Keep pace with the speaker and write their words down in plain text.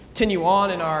continue on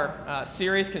in our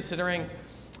series considering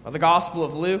the Gospel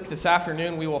of Luke. This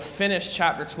afternoon we will finish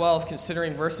chapter 12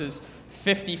 considering verses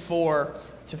 54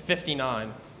 to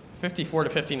 59. 54 to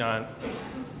 59.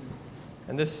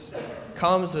 And this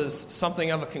comes as something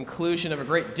of a conclusion of a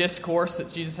great discourse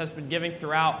that Jesus has been giving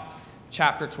throughout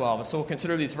chapter 12. And so we'll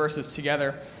consider these verses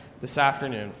together this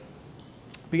afternoon.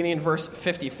 Beginning in verse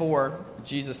 54,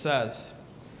 Jesus says,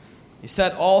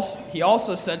 He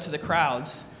also said to the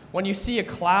crowds, "When you see a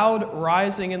cloud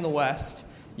rising in the west,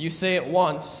 you say at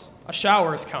once, 'A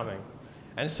shower is coming,'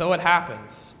 and so it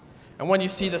happens. And when you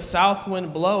see the south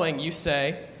wind blowing, you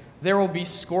say, 'There will be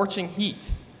scorching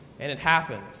heat,' and it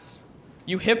happens.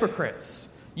 You hypocrites,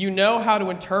 you know how to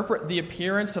interpret the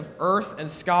appearance of earth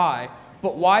and sky,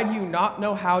 but why do you not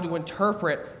know how to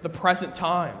interpret the present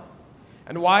time?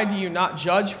 And why do you not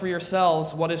judge for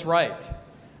yourselves what is right?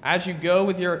 As you go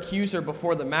with your accuser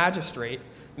before the magistrate,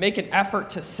 make an effort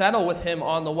to settle with him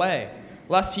on the way,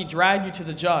 lest he drag you to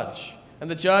the judge,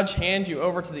 and the judge hand you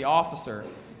over to the officer,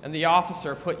 and the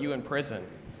officer put you in prison.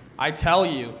 I tell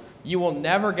you, you will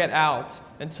never get out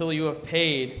until you have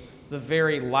paid the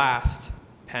very last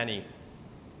penny."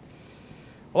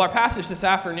 Well, our passage this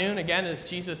afternoon, again, as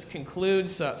Jesus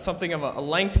concludes something of a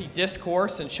lengthy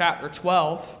discourse in chapter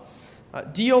 12,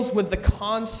 deals with the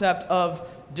concept of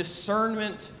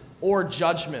discernment or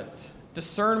judgment.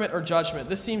 Discernment or judgment.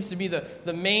 This seems to be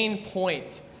the main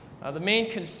point, the main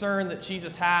concern that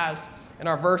Jesus has in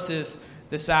our verses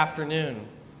this afternoon.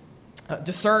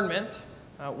 Discernment,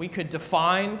 we could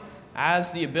define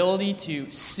as the ability to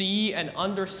see and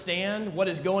understand what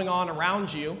is going on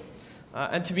around you,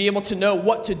 and to be able to know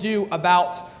what to do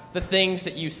about the things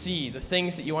that you see, the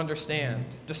things that you understand.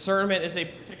 Discernment is a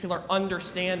particular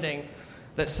understanding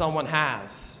that someone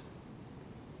has.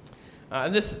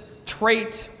 And this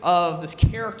trait of, this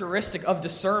characteristic of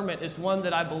discernment is one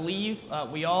that I believe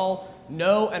we all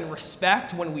know and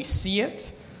respect when we see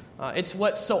it. It's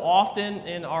what so often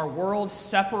in our world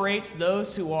separates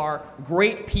those who are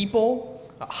great people,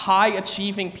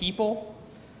 high-achieving people.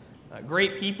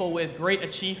 Great people with great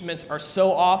achievements are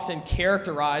so often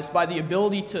characterized by the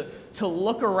ability to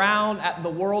look around at the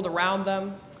world around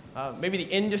them, maybe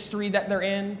the industry that they're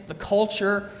in, the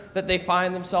culture that they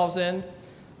find themselves in,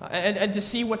 and to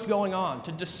see what's going on,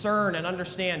 to discern and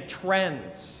understand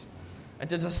trends, and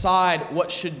to decide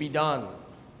what should be done.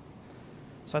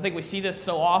 So I think we see this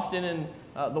so often in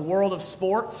the world of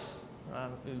sports.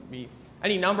 It would be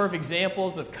any number of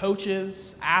examples of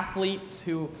coaches, athletes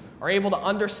who are able to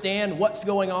understand what's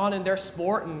going on in their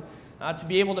sport and to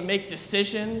be able to make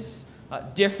decisions,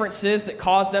 differences that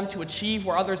cause them to achieve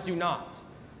where others do not.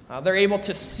 They're able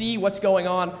to see what's going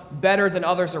on better than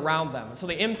others around them. And so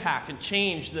they impact and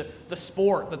change the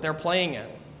sport that they're playing in.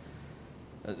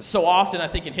 So often, I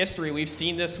think in history, we've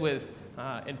seen this with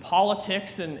in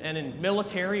politics and in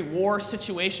military war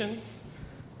situations.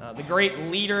 The great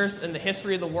leaders in the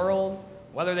history of the world,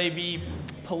 whether they be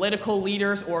political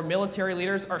leaders or military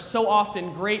leaders, are so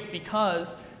often great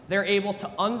because they're able to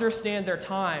understand their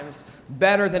times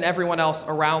better than everyone else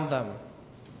around them.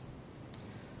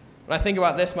 When I think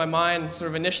about this, my mind sort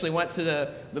of initially went to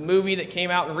the movie that came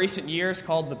out in recent years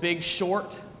called The Big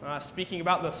Short, speaking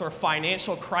about the sort of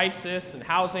financial crisis and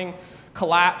housing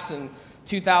collapse in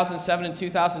 2007 and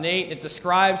 2008. It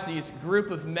describes these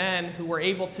group of men who were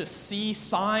able to see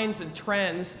signs and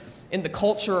trends in the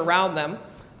culture around them,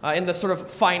 in the sort of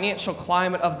financial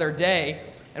climate of their day,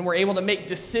 and were able to make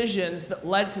decisions that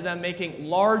led to them making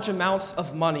large amounts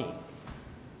of money.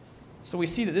 So we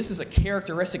see that this is a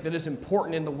characteristic that is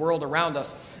important in the world around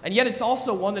us, and yet it's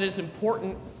also one that is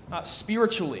important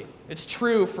spiritually. It's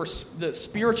true for the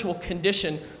spiritual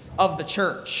condition of the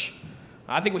church.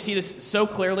 I think we see this so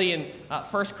clearly in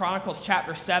 1 Chronicles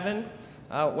chapter 7,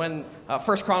 when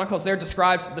 1 Chronicles there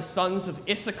describes the sons of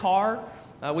Issachar.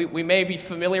 We may be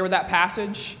familiar with that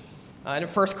passage. And in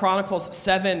 1 Chronicles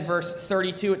 7, verse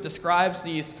 32, it describes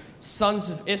these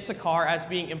sons of Issachar as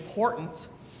being important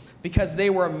because they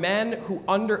were men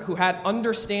who had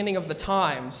understanding of the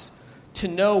times to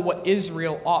know what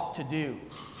Israel ought to do.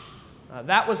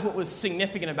 That was what was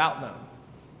significant about them.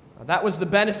 That was the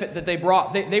benefit that they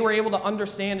brought. They were able to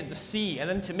understand and to see and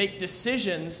then to make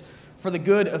decisions for the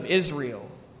good of Israel.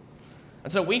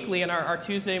 And so weekly in our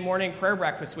Tuesday morning prayer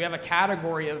breakfast, we have a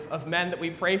category of men that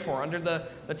we pray for under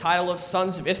the title of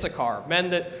Sons of Issachar, men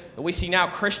that we see now,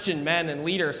 Christian men and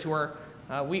leaders who are,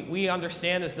 we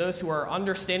understand as those who are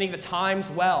understanding the times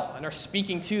well and are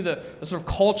speaking to the sort of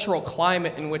cultural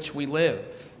climate in which we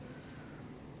live.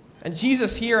 And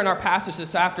Jesus here in our passage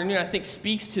this afternoon, I think,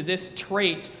 speaks to this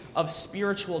trait of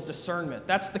spiritual discernment.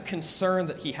 That's the concern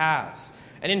that he has.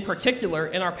 And in particular,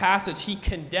 in our passage, he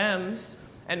condemns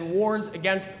and warns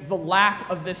against the lack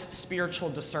of this spiritual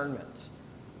discernment.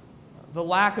 The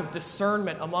lack of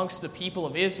discernment amongst the people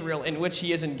of Israel in which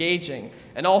he is engaging,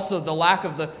 and also the lack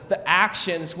of the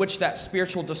actions which that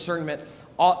spiritual discernment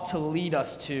ought to lead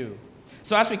us to.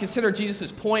 So as we consider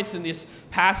Jesus' points in this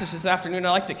passage this afternoon,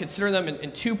 I'd like to consider them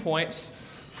in 2 points.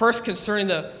 First, concerning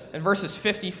in verses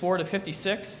 54 to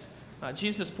 56,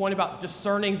 Jesus' point about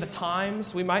discerning the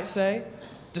times, we might say.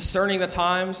 Discerning the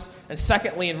times. And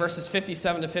secondly, in verses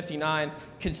 57 to 59,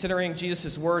 considering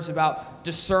Jesus' words about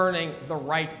discerning the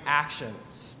right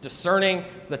actions. Discerning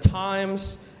the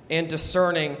times and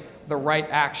discerning the right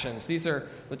actions. These are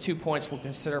the 2 points we'll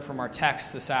consider from our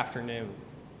text this afternoon.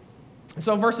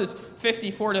 So in verses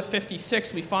 54 to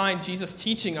 56, we find Jesus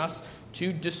teaching us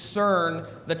to discern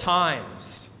the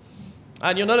times.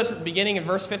 And you'll notice at the beginning in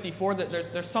verse 54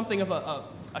 that there's something of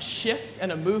a shift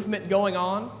and a movement going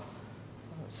on.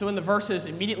 So in the verses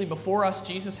immediately before us,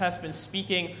 Jesus has been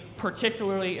speaking,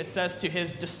 particularly, it says, to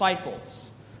his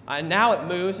disciples. And now it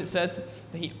moves, it says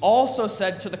that he also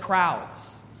said to the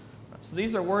crowds. So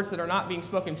these are words that are not being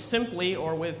spoken simply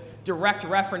or with direct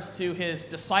reference to his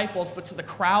disciples, but to the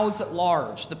crowds at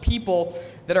large, the people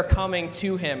that are coming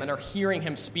to him and are hearing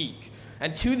him speak.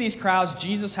 And to these crowds,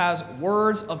 Jesus has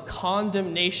words of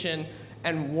condemnation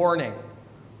and warning.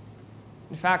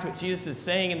 In fact, what Jesus is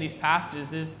saying in these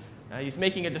passages is he's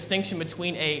making a distinction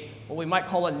between what we might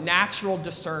call a natural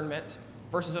discernment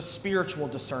versus a spiritual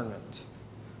discernment.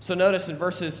 So notice in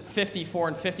verses 54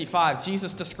 and 55,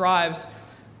 Jesus describes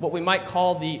what we might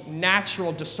call the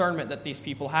natural discernment that these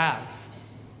people have.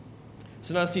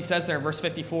 So notice he says there in verse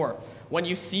 54, when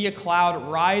you see a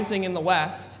cloud rising in the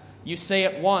west, you say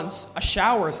at once, a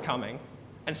shower is coming,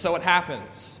 and so it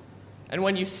happens. And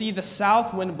when you see the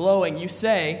south wind blowing, you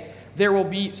say, there will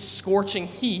be scorching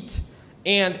heat,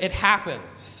 and it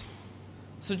happens.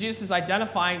 So Jesus is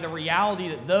identifying the reality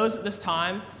that those at this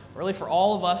time, really for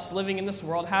all of us living in this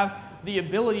world, have the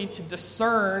ability to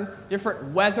discern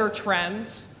different weather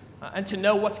trends and to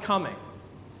know what's coming.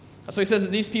 So he says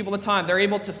that these people at the time, they're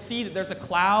able to see that there's a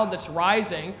cloud that's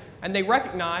rising, and they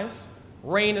recognize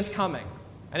rain is coming,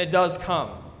 and it does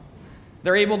come.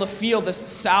 They're able to feel this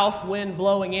south wind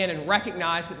blowing in and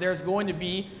recognize that there's going to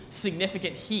be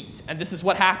significant heat, and this is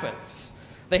what happens.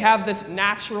 They have this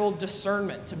natural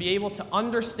discernment to be able to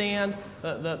understand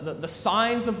the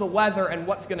signs of the weather and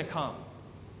what's going to come.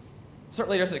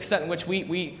 Certainly there's an extent in which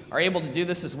we are able to do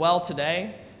this as well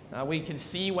today. We can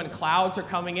see when clouds are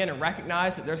coming in and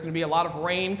recognize that there's going to be a lot of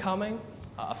rain coming,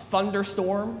 a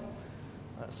thunderstorm.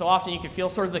 So often you can feel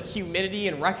sort of the humidity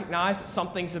and recognize that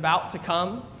something's about to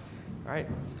come. Right?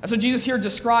 And so Jesus here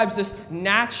describes this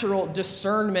natural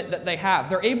discernment that they have.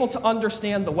 They're able to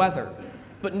understand the weather.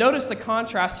 But notice the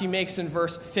contrast he makes in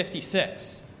verse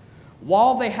 56.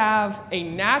 While they have a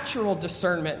natural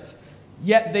discernment,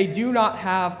 yet they do not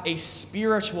have a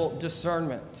spiritual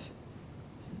discernment.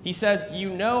 He says,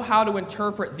 you know how to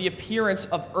interpret the appearance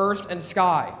of earth and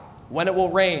sky, when it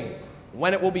will rain,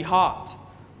 when it will be hot,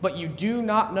 but you do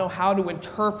not know how to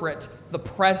interpret the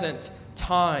present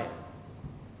time.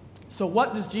 So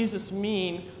what does Jesus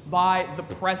mean by the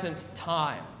present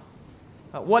time?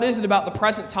 What is it about the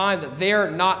present time that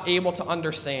they're not able to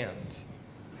understand?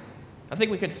 I think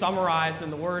we could summarize in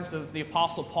the words of the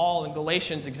Apostle Paul in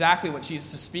Galatians exactly what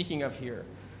Jesus is speaking of here.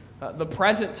 The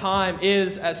present time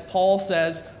is, as Paul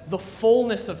says, the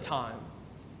fullness of time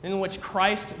in which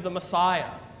Christ, the Messiah,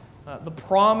 the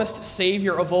promised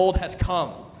Savior of old, has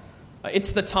come.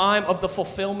 It's the time of the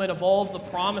fulfillment of all of the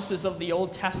promises of the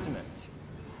Old Testament.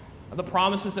 The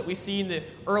promises that we see in the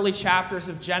early chapters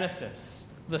of Genesis,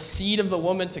 the seed of the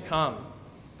woman to come,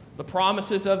 the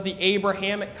promises of the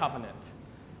Abrahamic covenant,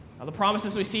 the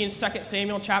promises we see in 2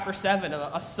 Samuel chapter 7,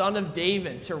 a son of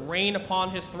David to reign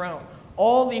upon his throne.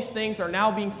 All these things are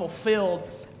now being fulfilled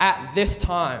at this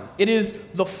time. It is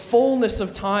the fullness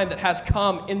of time that has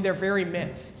come in their very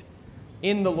midst,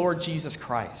 in the Lord Jesus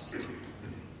Christ.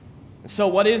 And so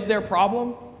what is their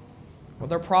problem? Well,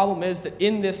 their problem is that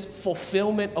in this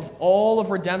fulfillment of all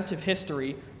of redemptive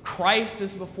history, Christ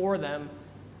is before them,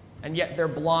 and yet they're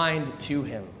blind to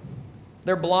him.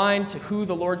 They're blind to who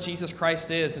the Lord Jesus Christ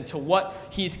is and to what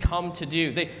he's come to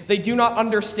do. They do not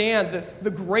understand the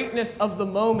greatness of the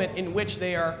moment in which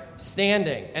they are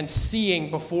standing and seeing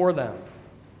before them.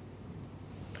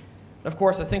 Of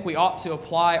course, I think we ought to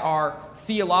apply our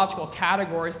theological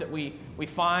categories that we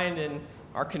find in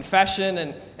our confession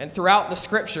and throughout the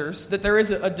scriptures, that there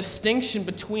is a distinction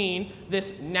between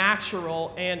this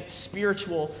natural and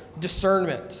spiritual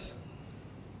discernment.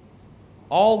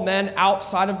 All men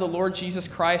outside of the Lord Jesus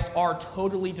Christ are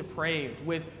totally depraved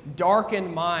with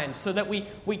darkened minds so that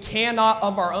we cannot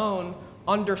of our own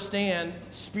understand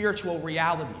spiritual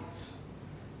realities.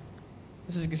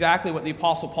 This is exactly what the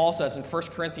Apostle Paul says in 1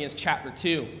 Corinthians chapter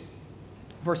 2,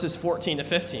 verses 14 to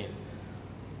 15,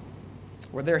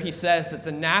 where there he says that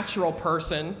the natural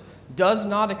person does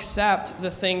not accept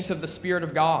the things of the Spirit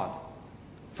of God,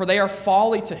 for they are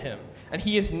folly to him, and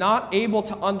he is not able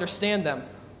to understand them.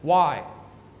 Why?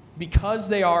 Because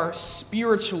they are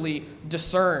spiritually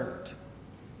discerned.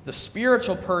 The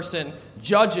spiritual person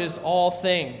judges all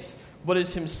things, but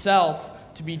is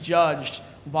himself to be judged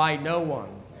by no one.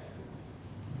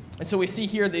 And so we see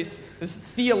here this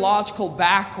theological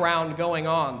background going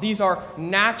on. These are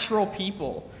natural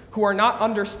people who are not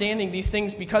understanding these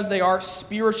things because they are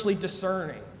spiritually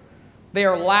discerning. They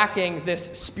are lacking this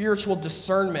spiritual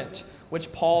discernment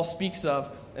which Paul speaks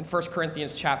of in 1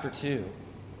 Corinthians chapter 2.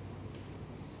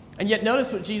 And yet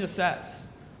notice what Jesus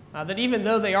says, that even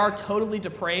though they are totally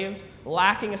depraved,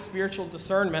 lacking a spiritual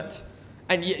discernment,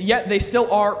 and yet they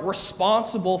still are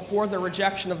responsible for the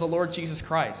rejection of the Lord Jesus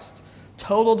Christ.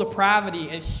 Total depravity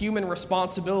and human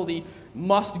responsibility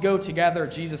must go together,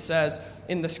 Jesus says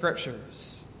in the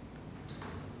Scriptures.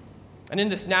 And in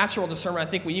this natural discernment, I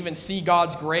think we even see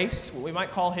God's grace, what we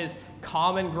might call his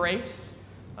common grace,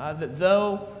 that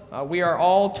though we are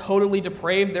all totally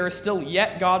depraved, there is still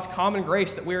yet God's common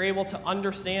grace that we are able to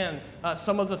understand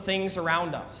some of the things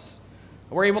around us.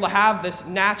 We're able to have this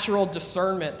natural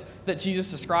discernment that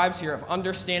Jesus describes here of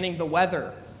understanding the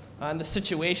weather and the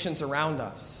situations around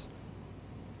us.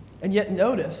 And yet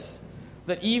notice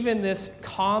that even this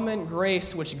common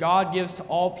grace which God gives to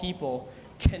all people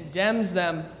condemns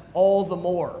them all the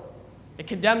more. It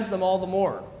condemns them all the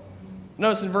more.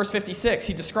 Notice in verse 56,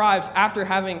 he describes, after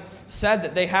having said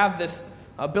that they have this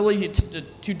ability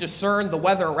to discern the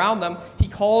weather around them, he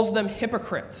calls them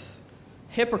hypocrites.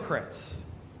 Hypocrites.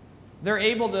 They're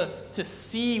able to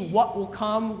see what will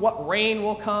come, what rain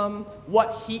will come,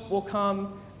 what heat will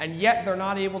come, and yet they're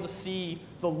not able to see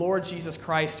the Lord Jesus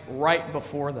Christ right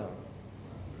before them.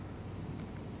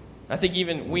 I think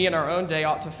even we in our own day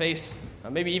ought to face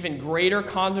maybe even greater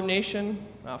condemnation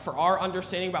for our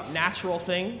understanding about natural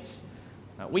things.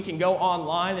 We can go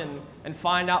online and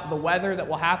find out the weather that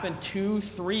will happen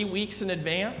 2-3 weeks in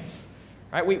advance.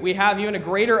 Right? We have even a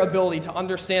greater ability to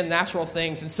understand natural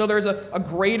things. And so there's a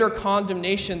greater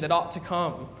condemnation that ought to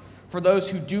come for those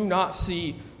who do not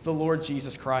see the Lord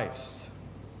Jesus Christ.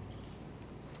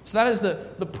 So that is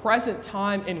the present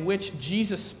time in which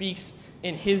Jesus speaks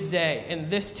in his day, in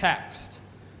this text.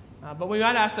 But we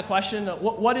might ask the question,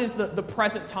 what is the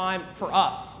present time for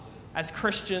us as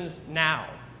Christians now,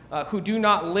 who do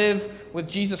not live with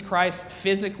Jesus Christ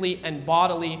physically and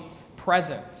bodily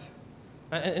present?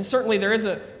 And certainly there is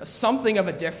something of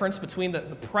a difference between the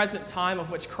present time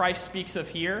of which Christ speaks of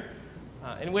here,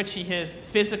 in which he is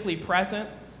physically present,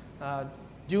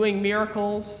 doing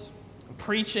miracles,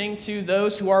 preaching to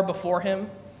those who are before him.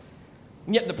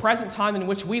 And yet the present time in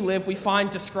which we live, we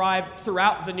find described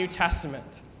throughout the New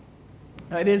Testament.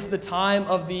 It is the time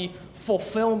of the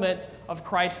fulfillment of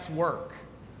Christ's work.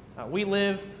 We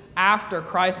live after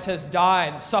Christ has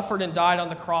died, suffered and died on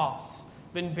the cross,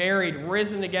 been buried,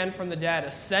 risen again from the dead,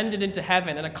 ascended into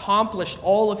heaven, and accomplished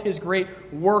all of his great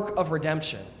work of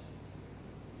redemption.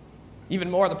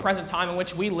 Even more, the present time in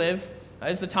which we live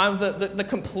is the time of the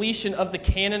completion of the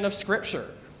canon of Scripture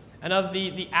and of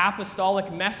the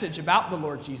apostolic message about the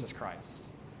Lord Jesus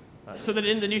Christ. So that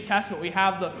in the New Testament we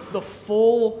have the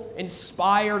full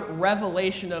inspired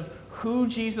revelation of who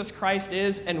Jesus Christ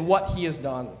is and what he has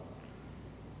done.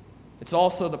 It's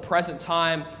also the present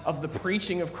time of the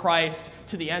preaching of Christ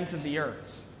to the ends of the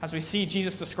earth. As we see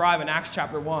Jesus describe in Acts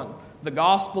chapter 1, the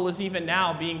gospel is even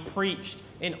now being preached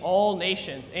in all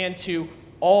nations and to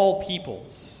all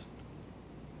peoples.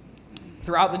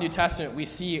 Throughout the New Testament, we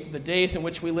see the days in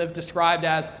which we live described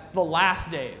as the last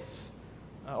days.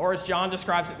 Or as John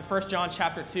describes it in 1 John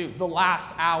chapter 2, the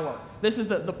last hour. This is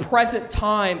the present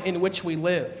time in which we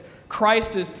live.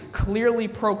 Christ is clearly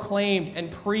proclaimed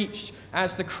and preached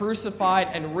as the crucified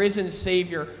and risen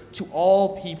Savior to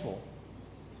all people.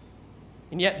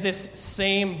 And yet this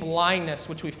same blindness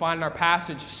which we find in our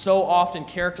passage so often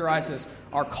characterizes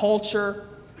our culture,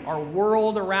 our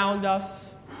world around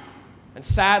us, and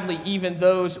sadly, even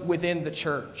those within the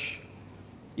church.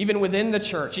 Even within the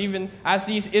church, even as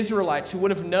these Israelites who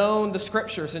would have known the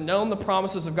Scriptures and known the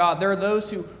promises of God, there are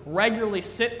those who regularly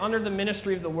sit under the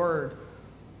ministry of the Word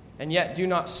and yet do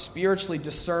not spiritually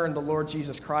discern the Lord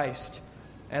Jesus Christ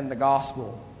and the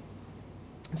gospel.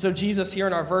 And so Jesus here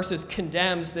in our verses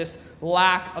condemns this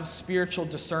lack of spiritual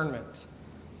discernment.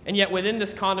 And yet within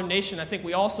this condemnation, I think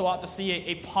we also ought to see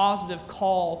a positive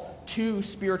call to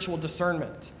spiritual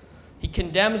discernment. He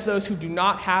condemns those who do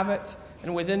not have it,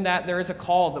 and within that there is a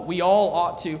call that we all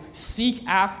ought to seek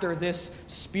after this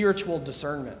spiritual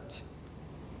discernment.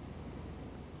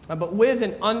 But with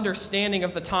an understanding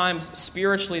of the times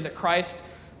spiritually that Christ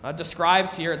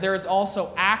describes here, there is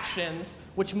also actions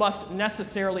which must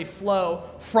necessarily flow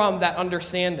from that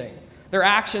understanding. There are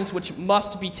actions which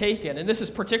must be taken, and this is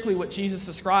particularly what Jesus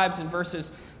describes in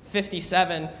verses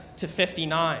 57 to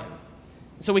 59.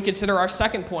 So we consider our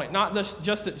second point, not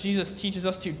just that Jesus teaches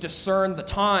us to discern the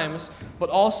times, but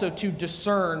also to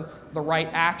discern the right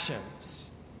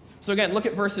actions. So again, look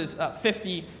at verses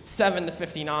 57 to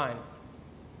 59,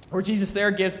 where Jesus there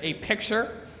gives a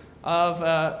picture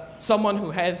of someone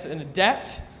who has a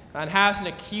debt and has an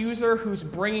accuser who's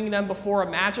bringing them before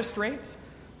a magistrate.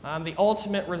 The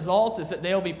ultimate result is that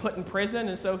they'll be put in prison,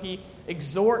 and so he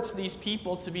exhorts these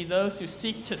people to be those who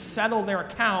seek to settle their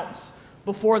accounts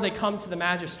before they come to the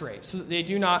magistrate, so that they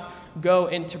do not go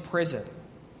into prison.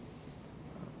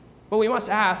 But we must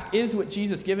ask, is what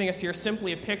Jesus is giving us here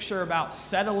simply a picture about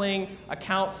settling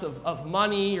accounts of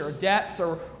money or debts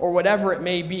or whatever it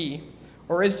may be?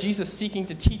 Or is Jesus seeking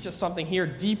to teach us something here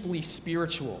deeply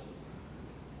spiritual?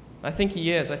 I think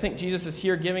he is. I think Jesus is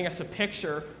here giving us a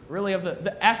picture, really, of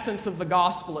the essence of the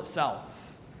gospel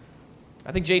itself.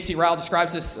 I think J.C. Ryle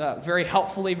describes this very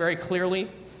helpfully, very clearly.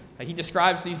 He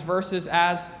describes these verses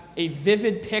as a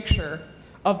vivid picture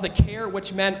of the care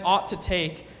which men ought to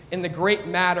take in the great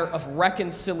matter of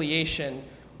reconciliation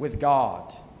with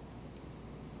God.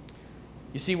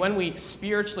 You see, when we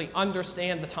spiritually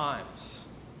understand the times,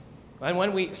 and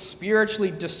when we spiritually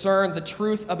discern the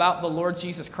truth about the Lord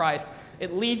Jesus Christ,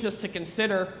 it leads us to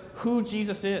consider who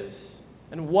Jesus is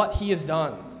and what he has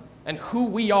done and who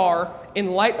we are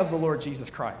in light of the Lord Jesus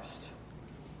Christ.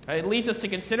 It leads us to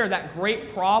consider that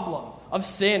great problem of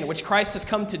sin which Christ has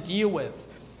come to deal with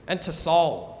and to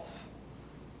solve.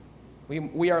 We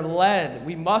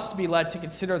must be led to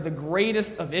consider the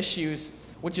greatest of issues,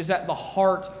 which is at the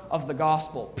heart of the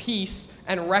gospel, peace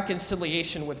and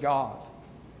reconciliation with God.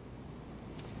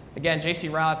 Again, J.C.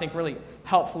 Ryle, I think, really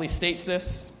helpfully states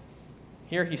this.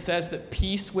 Here he says that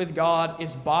peace with God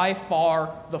is by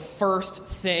far the first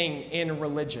thing in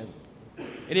religion.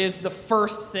 It is the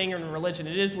first thing in religion.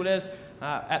 It is what is,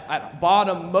 at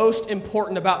bottom, most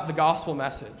important about the gospel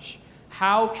message.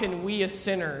 How can we as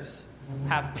sinners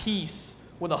have peace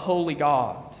with a holy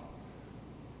God?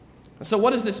 And so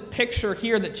what does this picture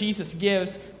here that Jesus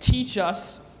gives teach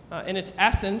us in its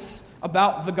essence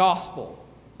about the gospel,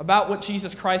 about what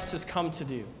Jesus Christ has come to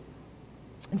do?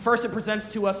 And first, it presents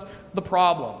to us the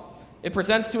problem. It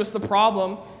presents to us the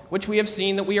problem which we have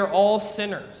seen, that we are all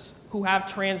sinners who have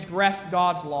transgressed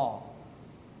God's law.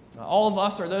 All of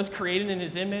us are those created in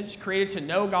his image, created to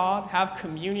know God, have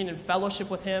communion and fellowship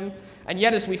with him. And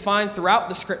yet, as we find throughout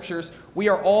the scriptures, we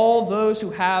are all those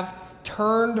who have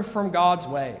turned from God's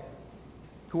way,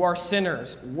 who are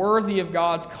sinners, worthy of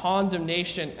God's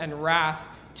condemnation and wrath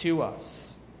to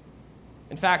us.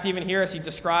 In fact, even here, as he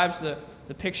describes the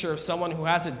picture of someone who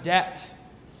has a debt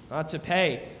to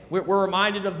pay, we're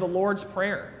reminded of the Lord's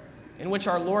Prayer, in which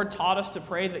our Lord taught us to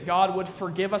pray that God would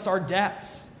forgive us our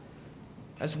debts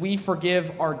as we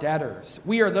forgive our debtors.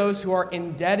 We are those who are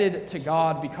indebted to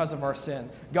God because of our sin.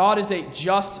 God is a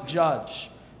just judge.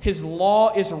 His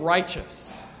law is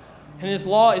righteous. And his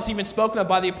law is even spoken of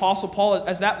by the Apostle Paul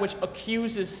as that which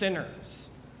accuses sinners,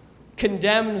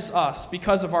 condemns us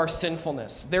because of our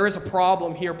sinfulness. There is a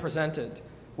problem here presented.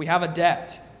 We have a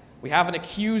debt. We have an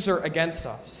accuser against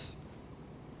us.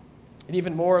 And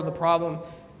even more, the problem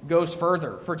goes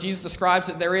further. For Jesus describes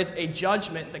that there is a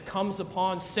judgment that comes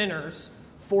upon sinners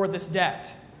for this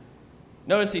debt.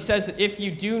 Notice he says that if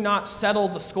you do not settle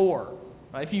the score,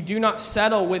 if you do not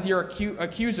settle with your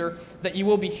accuser, that you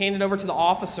will be handed over to the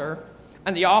officer,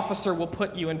 and the officer will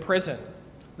put you in prison.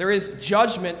 There is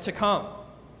judgment to come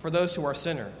for those who are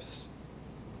sinners.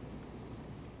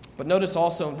 But notice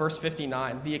also in verse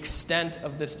 59, the extent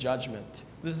of this judgment.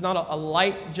 This is not a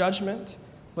light judgment,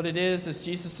 but it is, as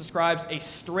Jesus describes, a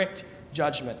strict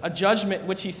judgment. A judgment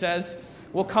which he says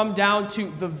will come down to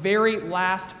the very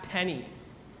last penny.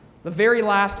 The very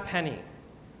last penny.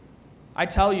 I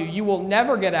tell you, you will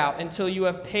never get out until you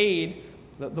have paid,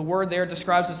 the word there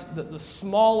describes as the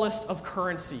smallest of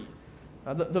currency.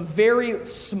 The very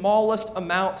smallest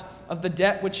amount of the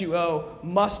debt which you owe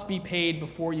must be paid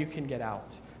before you can get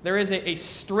out. There is a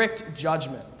strict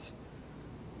judgment.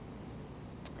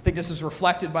 I think this is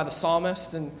reflected by the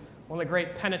psalmist in one of the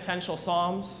great penitential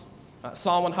psalms,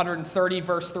 Psalm 130,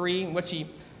 verse 3, in which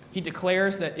he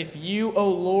declares that if you, O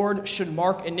Lord, should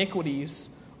mark iniquities,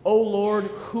 O Lord,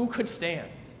 who could stand?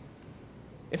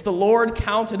 If the Lord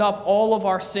counted up all of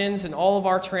our sins and all of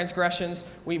our transgressions,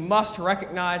 we must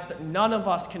recognize that none of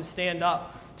us can stand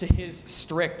up to his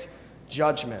strict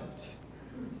judgment.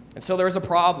 And so there is a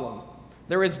problem.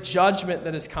 There is judgment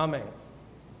that is coming.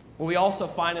 But we also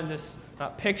find in this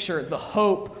picture the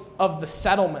hope of the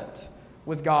settlement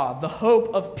with God, the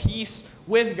hope of peace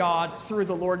with God through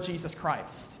the Lord Jesus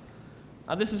Christ.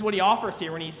 This is what he offers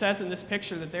here when he says in this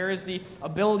picture that there is the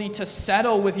ability to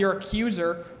settle with your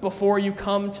accuser before you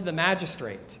come to the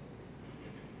magistrate.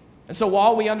 And so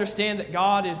while we understand that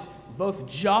God is both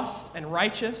just and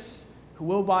righteous, who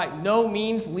will by no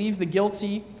means leave the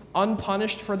guilty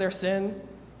unpunished for their sin,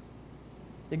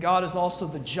 that God is also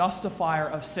the justifier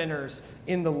of sinners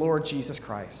in the Lord Jesus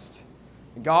Christ.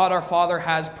 God our Father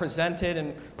has presented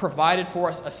and provided for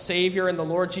us a Savior in the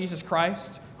Lord Jesus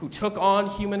Christ, who took on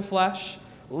human flesh,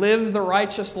 lived the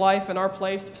righteous life in our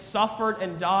place, suffered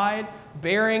and died,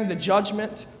 bearing the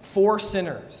judgment for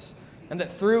sinners, and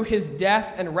that through his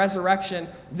death and resurrection,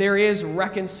 there is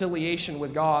reconciliation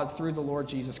with God through the Lord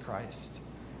Jesus Christ.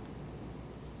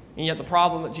 And yet the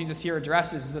problem that Jesus here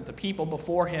addresses is that the people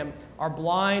before him are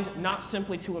blind not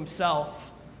simply to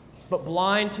himself, but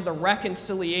blind to the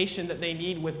reconciliation that they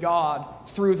need with God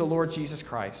through the Lord Jesus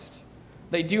Christ.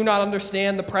 They do not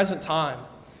understand the present time,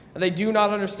 and they do not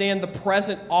understand the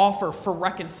present offer for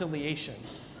reconciliation.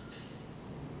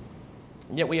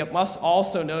 And yet we must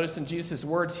also notice in Jesus'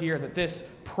 words here that this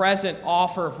present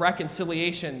offer of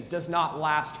reconciliation does not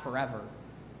last forever.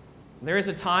 There is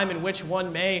a time in which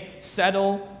one may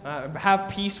settle, have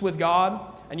peace with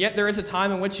God, and yet there is a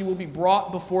time in which you will be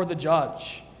brought before the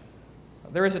judge.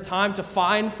 There is a time to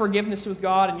find forgiveness with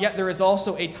God, and yet there is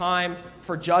also a time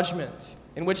for judgment,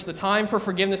 in which the time for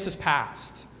forgiveness is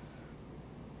past.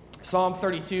 Psalm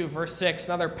 32, verse 6,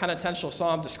 another penitential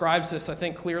psalm, describes this, I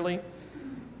think, clearly,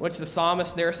 which the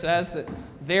psalmist there says that,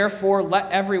 "Therefore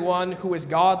let everyone who is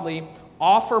godly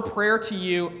offer prayer to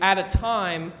you at a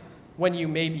time when you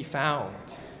may be found."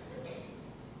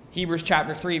 Hebrews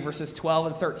chapter 3, verses 12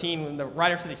 and 13, when the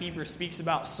writer to the Hebrews speaks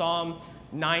about Psalm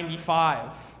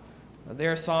 95.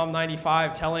 There's Psalm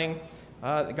 95 telling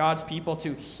God's people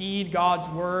to heed God's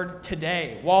word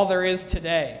today, while there is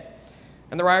today.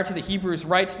 And the writer to the Hebrews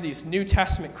writes to these New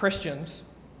Testament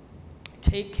Christians,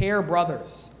 "Take care,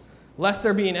 brothers, lest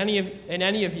there be in any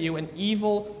of you an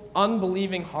evil,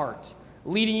 unbelieving heart,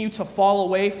 leading you to fall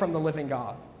away from the living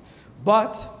God.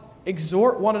 But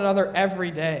exhort one another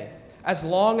every day, as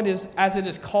long as it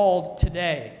is called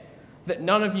today, that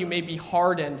none of you may be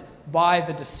hardened by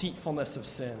the deceitfulness of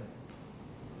sin."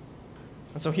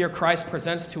 And so here Christ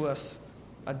presents to us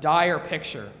a dire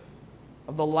picture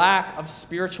of the lack of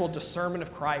spiritual discernment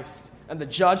of Christ and the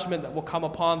judgment that will come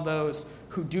upon those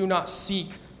who do not seek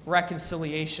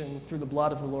reconciliation through the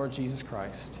blood of the Lord Jesus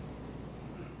Christ.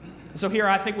 So here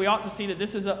I think we ought to see that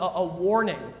this is a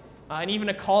warning and even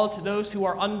a call to those who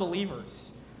are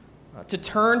unbelievers to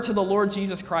turn to the Lord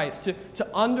Jesus Christ, to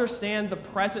understand the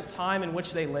present time in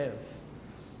which they live,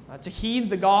 to heed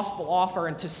the gospel offer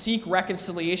and to seek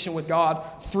reconciliation with God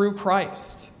through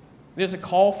Christ. It is a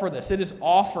call for this. It is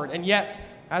offered. And yet,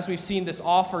 as we've seen, this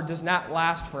offer does not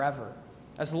last forever.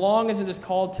 As long as it is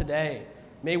called today,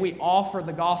 may we offer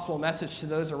the gospel message to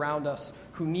those around us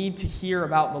who need to hear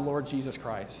about the Lord Jesus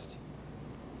Christ.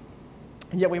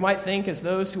 And yet we might think, as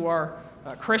those who are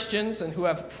Christians and who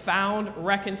have found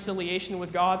reconciliation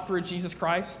with God through Jesus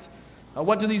Christ,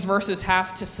 what do these verses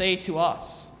have to say to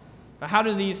us? How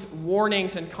do these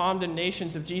warnings and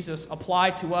condemnations of Jesus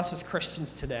apply to us as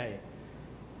Christians today?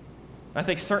 I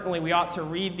think certainly we ought to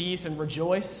read these and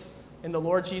rejoice in the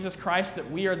Lord Jesus Christ, that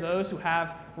we are those who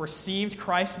have received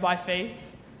Christ by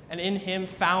faith and in him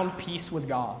found peace with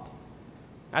God.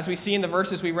 As we see in the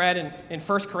verses we read in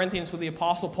 1 Corinthians with the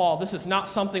Apostle Paul, this is not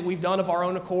something we've done of our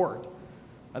own accord.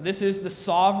 This is the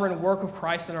sovereign work of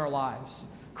Christ in our lives.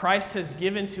 Christ has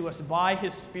given to us by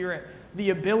his Spirit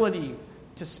the ability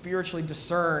to spiritually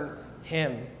discern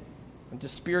him and to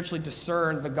spiritually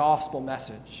discern the gospel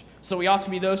message. So we ought to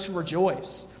be those who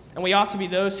rejoice, and we ought to be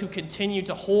those who continue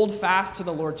to hold fast to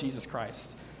the Lord Jesus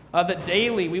Christ, that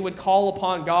daily we would call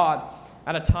upon God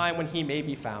at a time when he may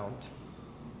be found.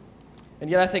 And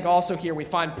yet I think also here we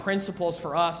find principles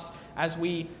for us as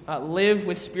we live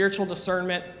with spiritual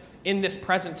discernment in this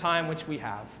present time which we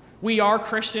have. We are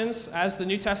Christians, as the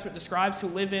New Testament describes, who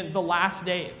live in the last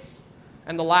days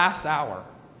and the last hour.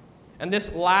 And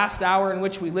this last hour in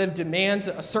which we live demands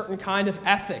a certain kind of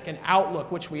ethic and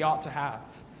outlook which we ought to have.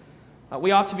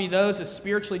 We ought to be those as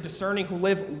spiritually discerning who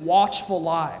live watchful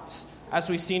lives, as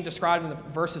we've seen described in the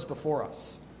verses before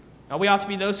us. We ought to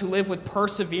be those who live with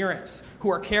perseverance,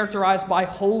 who are characterized by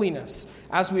holiness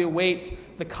as we await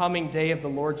the coming day of the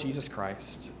Lord Jesus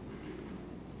Christ.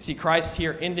 See, Christ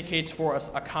here indicates for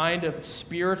us a kind of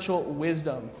spiritual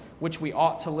wisdom which we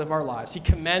ought to live our lives. He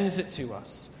commends it to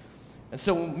us. And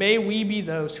so may we be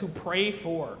those who pray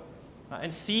for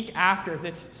and seek after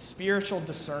this spiritual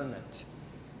discernment,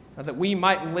 that we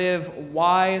might live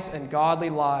wise and godly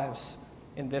lives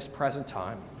in this present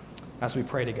time, as we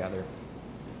pray together.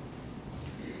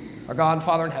 Our God and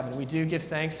Father in heaven, we do give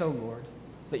thanks, O Lord,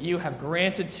 that you have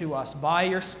granted to us by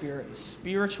your Spirit the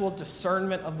spiritual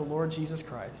discernment of the Lord Jesus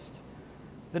Christ.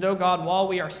 That, O God, while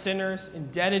we are sinners,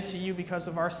 indebted to you because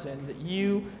of our sin, that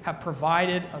you have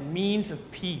provided a means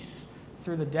of peace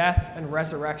through the death and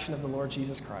resurrection of the Lord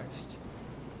Jesus Christ.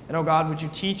 And, O God, would you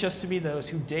teach us to be those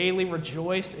who daily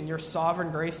rejoice in your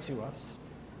sovereign grace to us,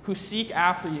 who seek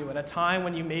after you at a time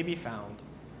when you may be found.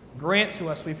 Grant to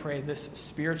us, we pray, this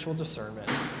spiritual discernment,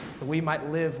 that we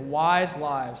might live wise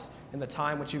lives in the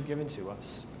time which you've given to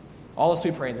us. All this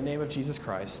we pray in the name of Jesus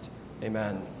Christ.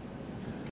 Amen.